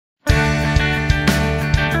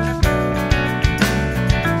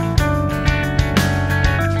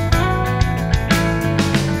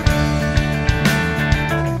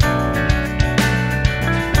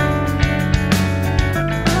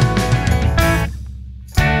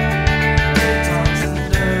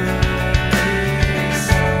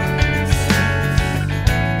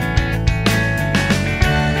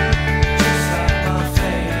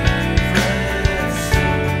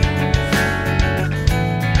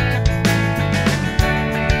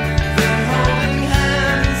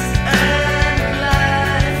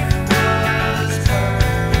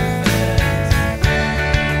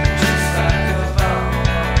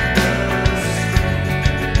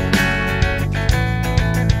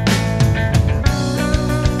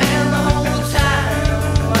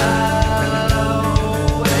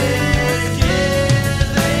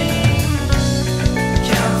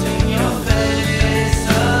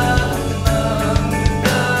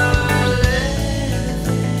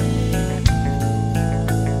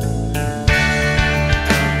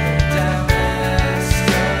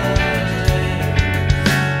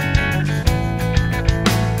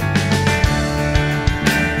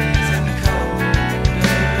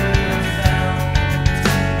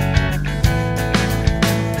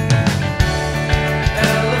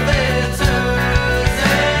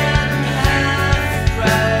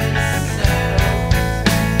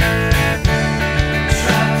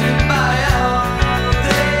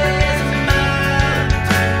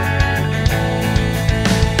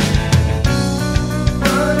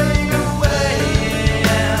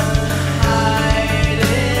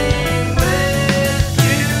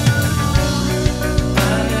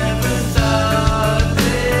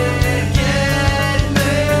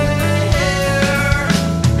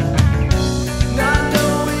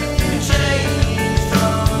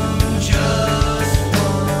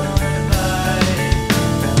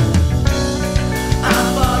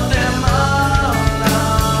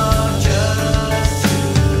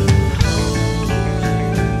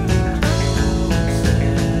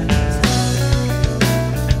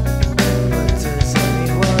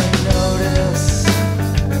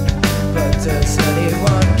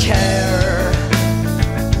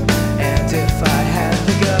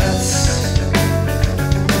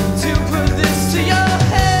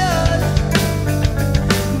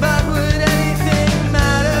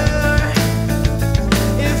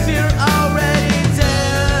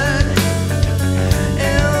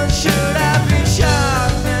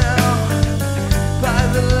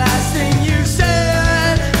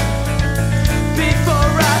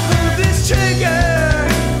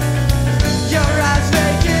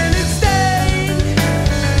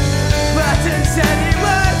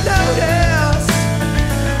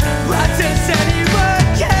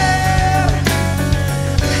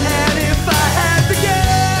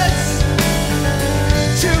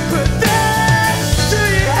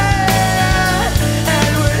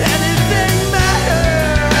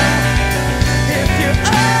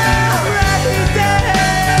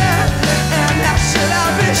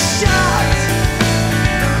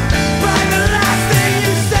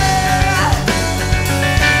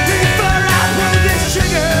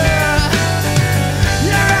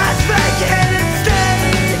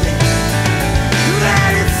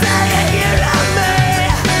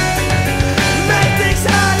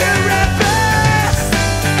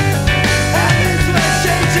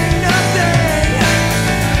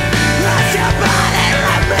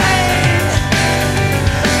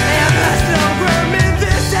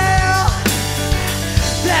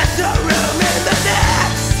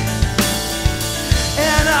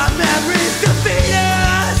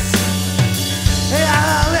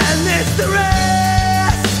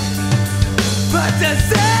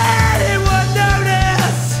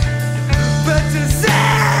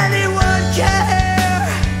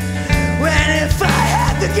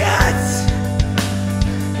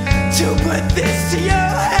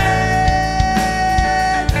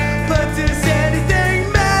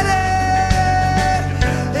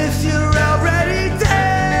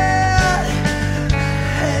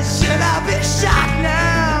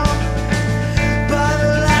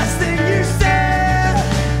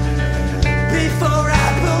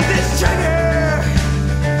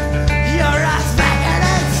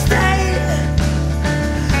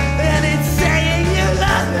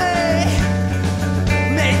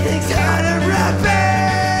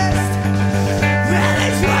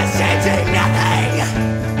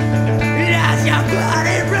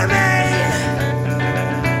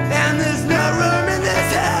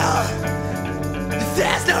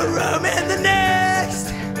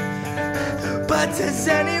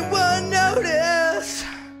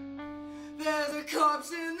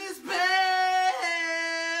is bad.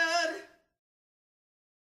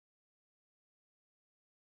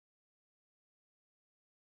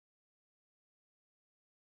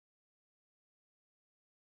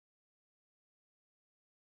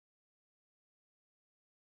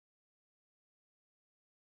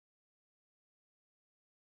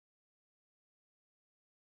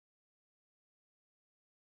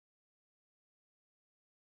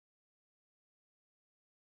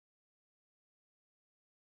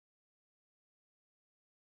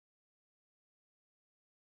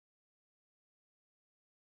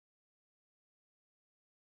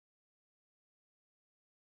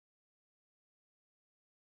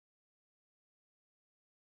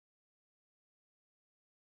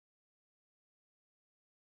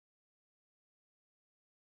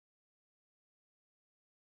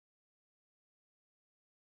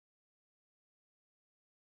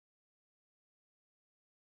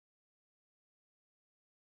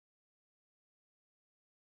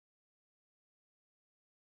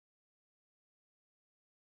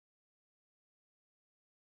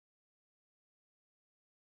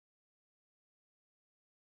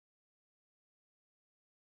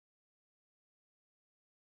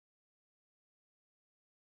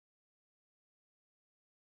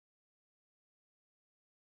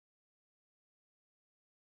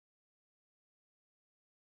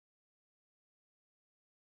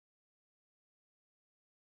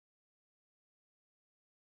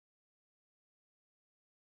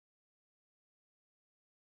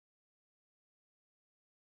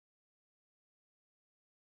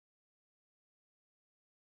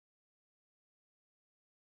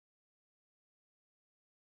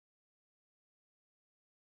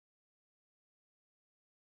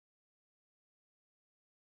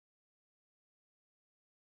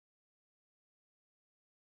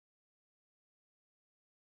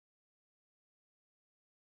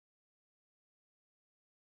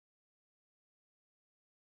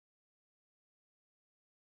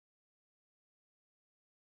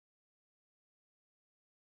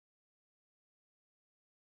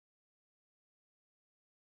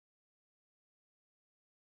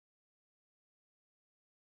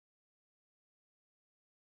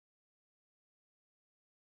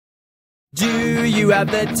 Do you have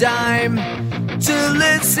the time to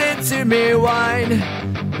listen to me whine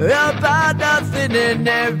about nothing and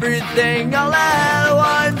everything all at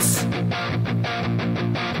once?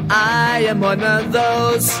 I am one of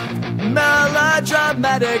those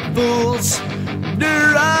melodramatic fools,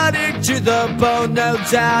 neurotic to the bone, no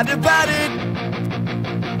doubt about it.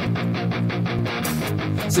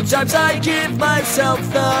 Sometimes I give myself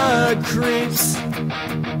the creeps.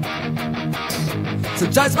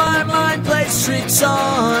 Sometimes my mind plays tricks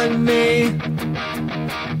on me.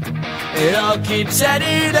 It all keeps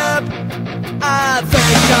adding up. I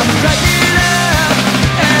think I'm cracking up.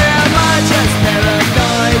 Am I just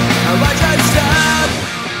paranoid? Am I just up?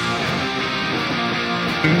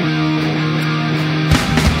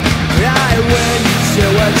 I went to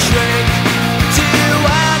a shrink to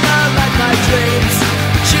analyze my dreams.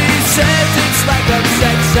 She says it's like a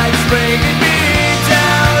sex that's bringing me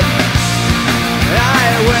down.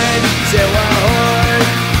 I went to a